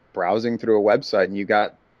just browsing through a website and you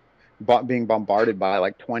got being bombarded by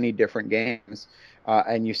like 20 different games,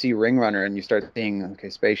 and you see Ring Runner and you start seeing,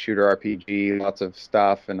 space shooter RPG, lots of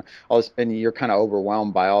stuff, and all this, and you're kind of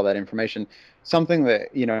overwhelmed by all that information. Something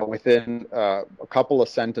that, within a couple of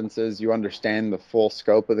sentences, you understand the full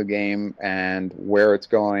scope of the game and where it's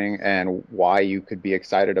going and why you could be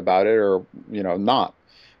excited about it or, not.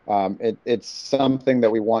 It's something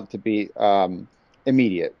that we want to be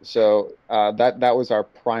immediate. So that was our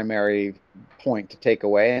primary point to take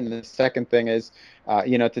away. And the second thing is,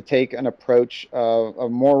 to take an approach, a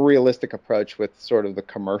more realistic approach with sort of the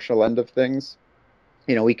commercial end of things.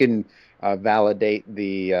 We can validate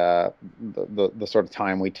the sort of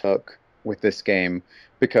time we took with this game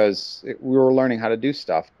because we were learning how to do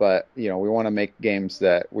stuff, but we want to make games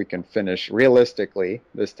that we can finish realistically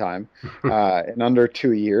this time in under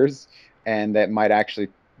 2 years, and that might actually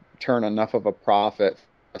turn enough of a profit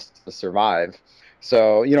for us to survive.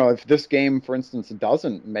 So, if this game, for instance,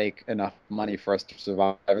 doesn't make enough money for us to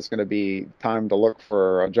survive, it's going to be time to look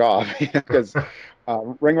for a job because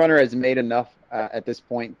Ring Runner has made enough at this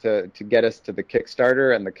point to get us to the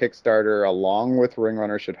Kickstarter, and the Kickstarter, along with Ring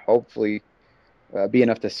Runner, should hopefully be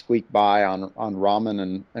enough to squeak by on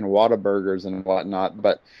ramen and Whataburgers and whatnot.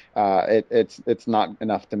 But it's not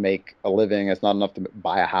enough to make a living. It's not enough to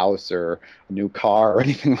buy a house or a new car or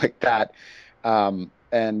anything like that.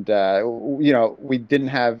 We didn't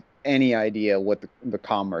have any idea what the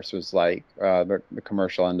commerce was like, the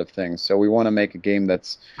commercial end of things. So we want to make a game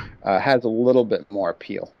that's has a little bit more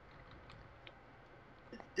appeal.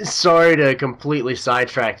 Sorry to completely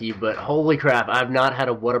sidetrack you, but holy crap, I've not had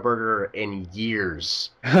a Whataburger in years.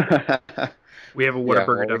 We have a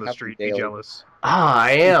Whataburger down the street. Be jealous.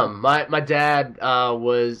 I am. My dad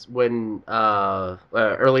was when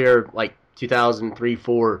earlier, like 2003,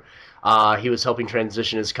 4. He was helping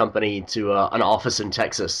transition his company to an office in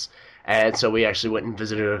Texas, And so we actually went and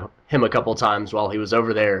visited him a couple times while he was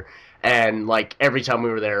over there. And like every time we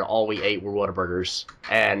were there, all we ate were Whataburgers,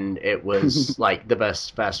 and it was like the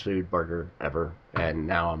best fast food burger ever. And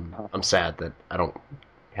now I'm sad that I don't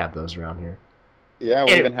have those around here. Yeah,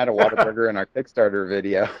 we even had a Whataburger in our Kickstarter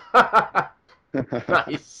video.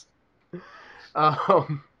 Nice.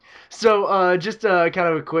 Just kind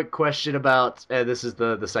of a quick question about this is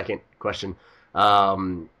the second question.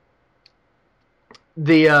 Talking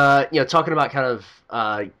about kind of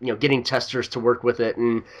getting testers to work with it,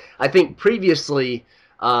 and I think previously,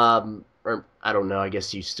 or I don't know, I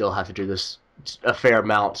guess you still have to do this a fair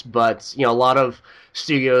amount, but a lot of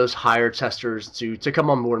studios hire testers to come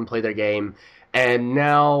on board and play their game, and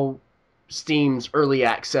now Steam's early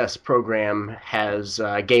access program has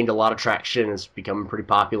gained a lot of traction. It's become pretty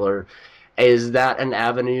popular. Is that an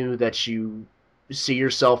avenue that you see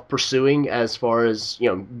yourself pursuing as far as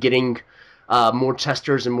getting more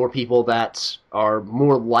testers and more people that are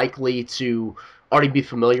more likely to already be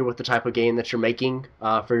familiar with the type of game that you're making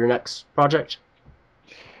for your next project?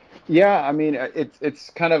 Yeah, I mean, it's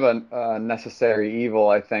kind of a necessary evil,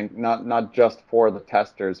 I think, not just for the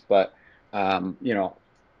testers, but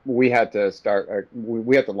we had to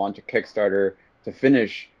we had to launch a Kickstarter to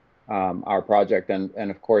finish our project,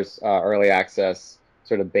 and of course, early access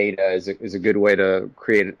sort of beta is a good way to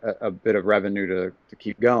create a bit of revenue to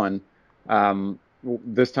keep going.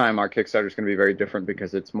 This time our Kickstarter is going to be very different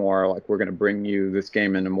because it's more like we're going to bring you this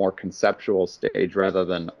game in a more conceptual stage rather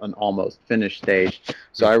than an almost finished stage.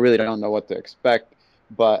 So I really don't know what to expect,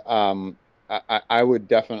 but I would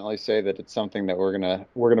definitely say that it's something that we're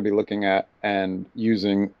gonna be looking at and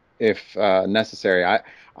using if necessary.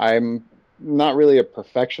 I'm not really a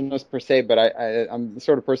perfectionist per se, but I'm the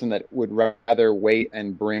sort of person that would rather wait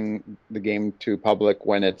and bring the game to public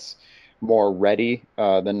when it's more ready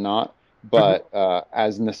than not. But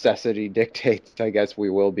as necessity dictates, I guess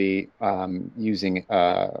we will be using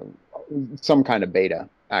some kind of beta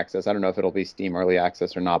access. I don't know if it'll be Steam early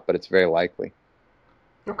access or not, but it's very likely.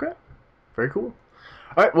 Okay. Very cool.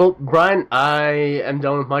 All right, well, Brian, I am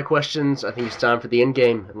done with my questions. I think it's time for the end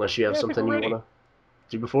game, unless you have something you want to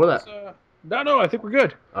do before that. No, I think we're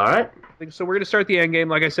good. All right. So we're going to start the end game.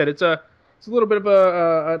 Like I said, it's a little bit of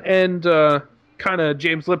an end kind of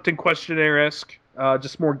James Lipton questionnaire-esque,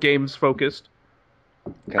 just more games focused.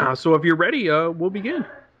 Okay. So if you're ready, we'll begin.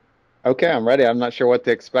 Okay, I'm ready. I'm not sure what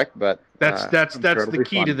to expect, but that's the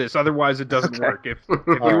key to this. Otherwise, it doesn't work. If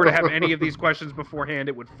we were to have any of these questions beforehand,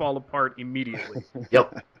 it would fall apart immediately.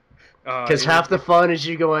 Yep. Because half the fun is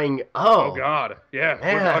you going, oh God,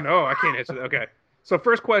 yeah. Oh no, I can't answer that. Okay. So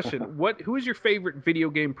first question: who is your favorite video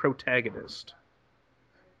game protagonist?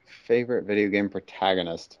 Favorite video game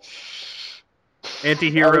protagonist?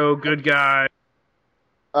 Anti-hero, good guy.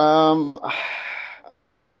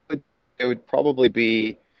 It would probably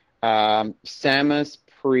be Samus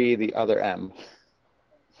pre the other M.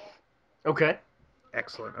 Okay.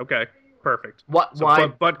 Excellent. Okay. Perfect. Why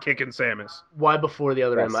butt kicking Samus? Why before the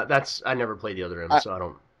other M? I never played the other M, so I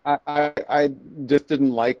don't. I just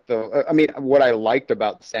didn't like I mean, what I liked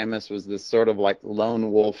about Samus was this sort of like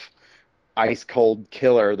lone wolf, ice cold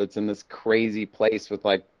killer that's in this crazy place with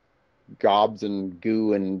like gobs and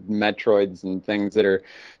goo and Metroids and things that are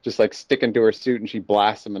just like sticking to her suit, and she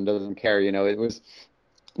blasts them and doesn't care. It was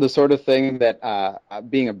the sort of thing that,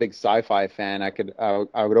 being a big sci-fi fan, I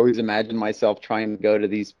would always imagine myself trying to go to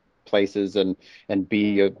these places and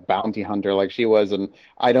be a bounty hunter like she was, and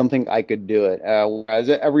I don't think I could do it. As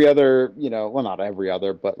every other, well, not every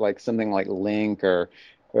other, but like something like Link or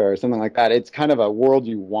something like that, it's kind of a world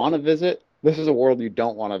you want to visit. This is a world you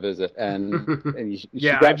don't want to visit, and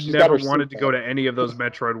I've never wanted to go to any of those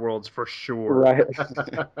Metroid worlds for sure. Right.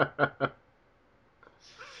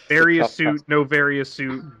 Various suit, no various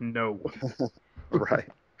suit, no. Right.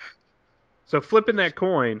 So flipping that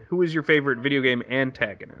coin, who is your favorite video game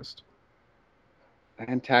antagonist?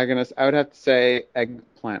 Antagonist, I would have to say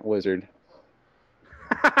Eggplant Wizard.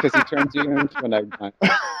 Because he turns you into an eggplant.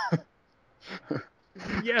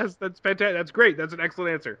 Yes, that's fantastic. That's great. That's an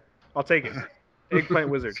excellent answer. I'll take it. Eggplant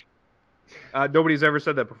Wizard. Nobody's ever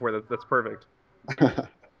said that before. That's perfect.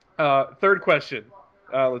 Third question.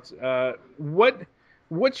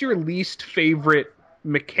 What's your least favorite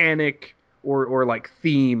mechanic or like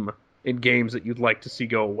theme in games that you'd like to see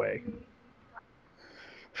go away?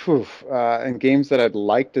 In games that I'd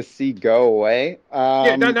like to see go away.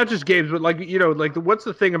 Not just games, but what's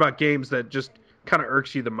the thing about games that just kind of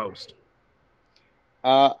irks you the most?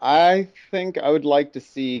 I think I would like to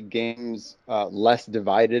see games less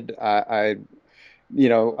divided.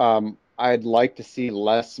 I'd like to see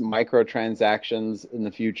less microtransactions in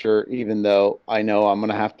the future, even though I know I'm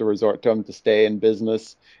going to have to resort to them to stay in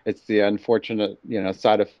business. It's the unfortunate,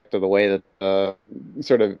 side effect of the way that the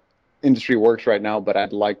sort of industry works right now, but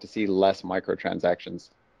I'd like to see less microtransactions.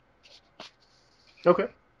 Okay.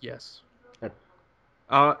 Yes.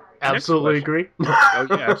 Absolutely agree. Oh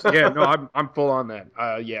yeah, yeah. No, I'm full on that.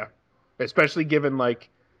 Yeah, especially given like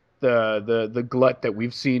the glut that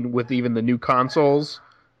we've seen with even the new consoles,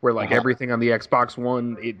 where like everything on the Xbox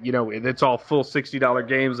One, it's all full $60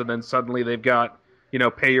 games, and then suddenly they've got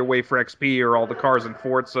pay your way for XP or all the cars in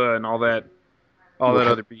Forza and all that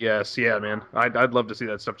other BS. Yeah, man, I'd love to see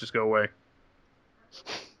that stuff just go away.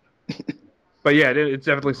 But yeah, it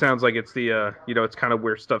definitely sounds like it's the it's kind of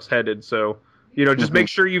where stuff's headed. So just make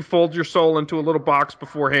sure you fold your soul into a little box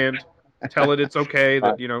beforehand. Tell it it's okay.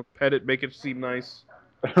 That pet it, make it seem nice.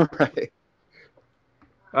 Right.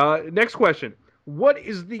 Next question: what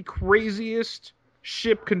is the craziest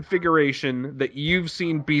ship configuration that you've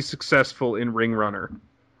seen be successful in Ring Runner?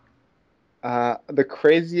 The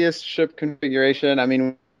craziest ship configuration. I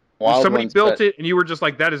mean, somebody built it, and you were just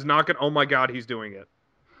like, "That is not gonna." Oh my God, he's doing it.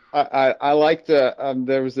 I liked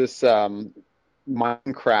there was this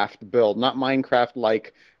Minecraft build, not Minecraft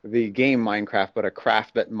like the game Minecraft, but a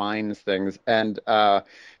craft that mines things. And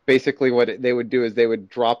basically what they would do is they would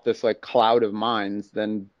drop this like cloud of mines,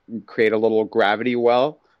 then create a little gravity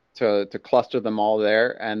well to cluster them all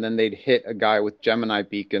there, and then they'd hit a guy with Gemini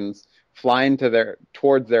beacons, fly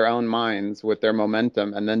towards their own mines with their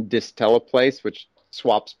momentum, and then disteleplace, which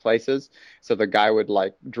swaps places. So the guy would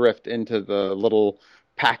like drift into the little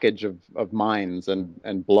package of mines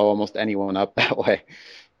and blow almost anyone up that way.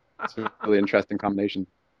 It's a really interesting combination.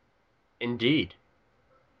 Indeed.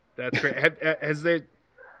 That's great. Has they,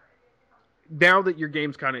 now that your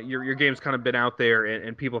game's kind of been out there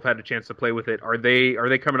and people have had a chance to play with it, are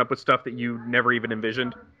they coming up with stuff that you never even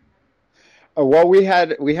envisioned? Well, we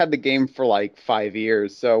had the game for like 5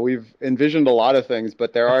 years, so we've envisioned a lot of things,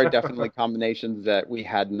 but there are definitely combinations that we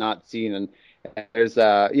had not seen, and there's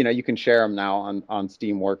you can share them now on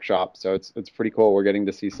Steam Workshop, so it's pretty cool. We're getting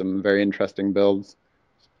to see some very interesting builds.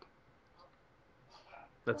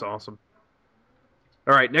 That's awesome.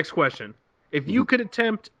 All right, next question. If you could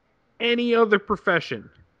attempt any other profession,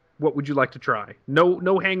 what would you like to try?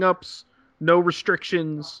 No hang-ups, no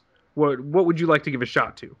restrictions. What would you like to give a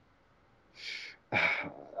shot to?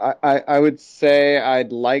 I would say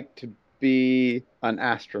I'd like to be an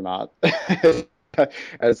astronaut.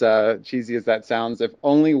 As cheesy as that sounds, if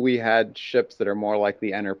only we had ships that are more like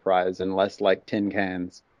the Enterprise and less like tin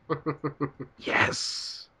cans.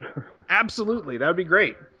 Yes, absolutely, that would be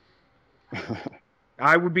great.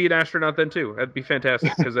 I would be an astronaut then too. That'd be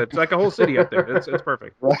fantastic because it's like a whole city up there. It's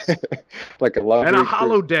perfect. Right. Like a lovely and a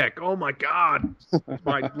holodeck. Oh my God,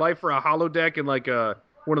 my life for a holodeck and like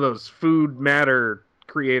one of those food matter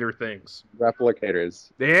creator things.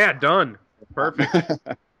 Replicators. Yeah, done. Perfect.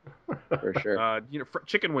 For sure.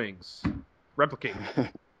 Chicken wings. Replicate.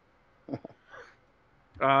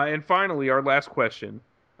 And finally, our last question.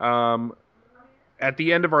 At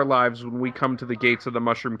the end of our lives, when we come to the gates of the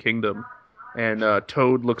Mushroom Kingdom, and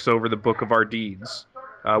Toad looks over the book of our deeds,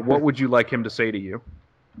 what would you like him to say to you?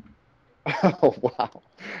 Oh, wow.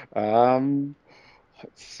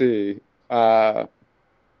 Let's see.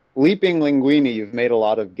 Leaping Linguini, you've made a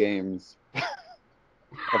lot of games.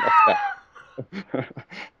 How about that?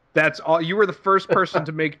 That's all. You were the first person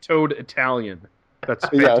to make Toad Italian. That's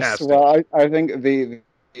fantastic. Yes, well, I think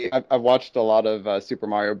I've watched a lot of Super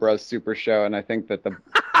Mario Bros. Super Show, and I think that the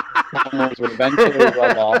Bombers would eventually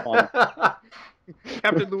rub off on.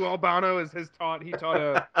 Captain Lou Albano he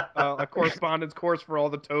taught a correspondence course for all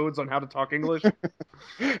the Toads on how to talk English.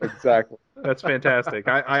 Exactly. That's fantastic.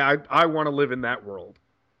 I want to live in that world.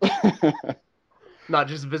 Not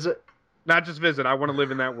just visit. Not just visit. I want to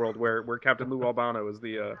live in that world where Captain Lou Albano is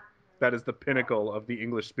that is the pinnacle of the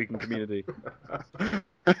English-speaking community. It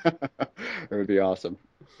would be awesome.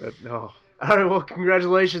 All right, well,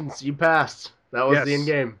 congratulations. You passed. That was the end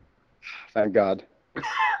game. Thank God.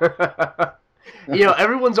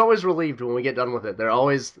 Everyone's always relieved when we get done with it. They're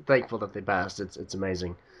always thankful that they passed. It's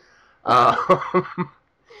amazing.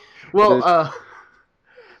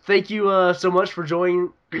 Thank you so much for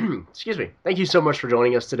joining. Excuse me. Thank you so much for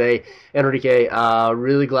joining us today, Enrique.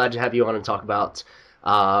 Really glad to have you on and talk about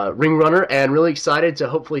Ring Runner, and really excited to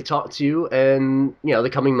hopefully talk to you in the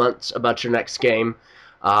coming months about your next game.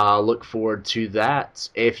 Look forward to that.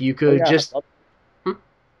 If you could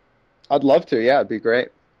I'd love to. Yeah, it'd be great.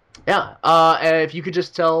 Yeah. And if you could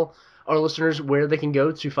just tell our listeners where they can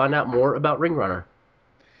go to find out more about Ring Runner.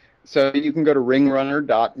 So you can go to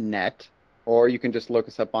ringrunner.net. or you can just look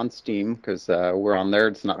us up on Steam, because we're on there.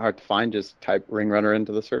 It's not hard to find. Just type Ring Runner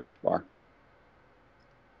into the search bar.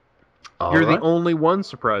 You're the only one,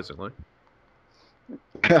 surprisingly.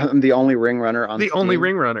 I'm the only Ring Runner on Steam. Only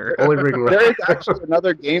Ring Runner. Only Ring Runner. There is actually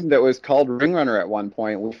another game that was called Ring Runner at one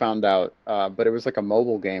point, we found out, but it was like a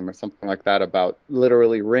mobile game or something like that about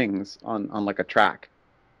literally rings on like a track.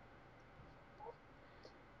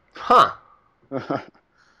 Huh.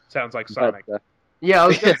 Sounds like Sonic. But, Yeah, I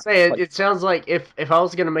was gonna say it sounds like if I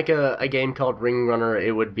was gonna make a game called Ring Runner,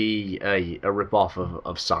 it would be a ripoff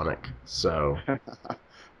of Sonic. So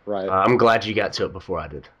right. I'm glad you got to it before I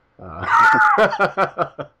did. All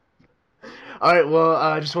right.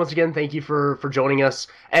 Well, just once again, thank you for joining us.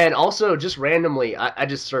 And also, just randomly, I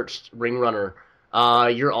just searched Ring Runner.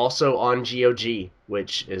 You're also on GOG,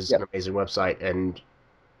 which is an amazing website, and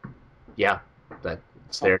yeah,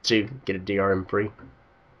 that's there too. Get a DRM free.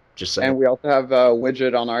 Just saying. And we also have a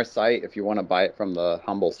widget on our site if you want to buy it from the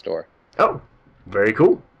Humble store. Oh, very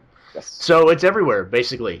cool. Yes. So it's everywhere,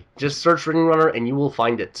 basically. Just search Ring Runner and you will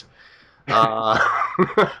find it. Well,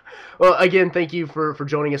 again, thank you for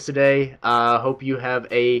joining us today. Hope you have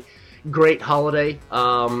a great holiday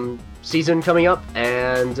season coming up,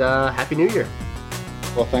 and Happy New Year.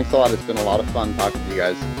 Well, thanks a lot. It's been a lot of fun talking to you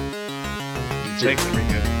guys. Thanks,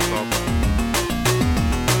 Enrique.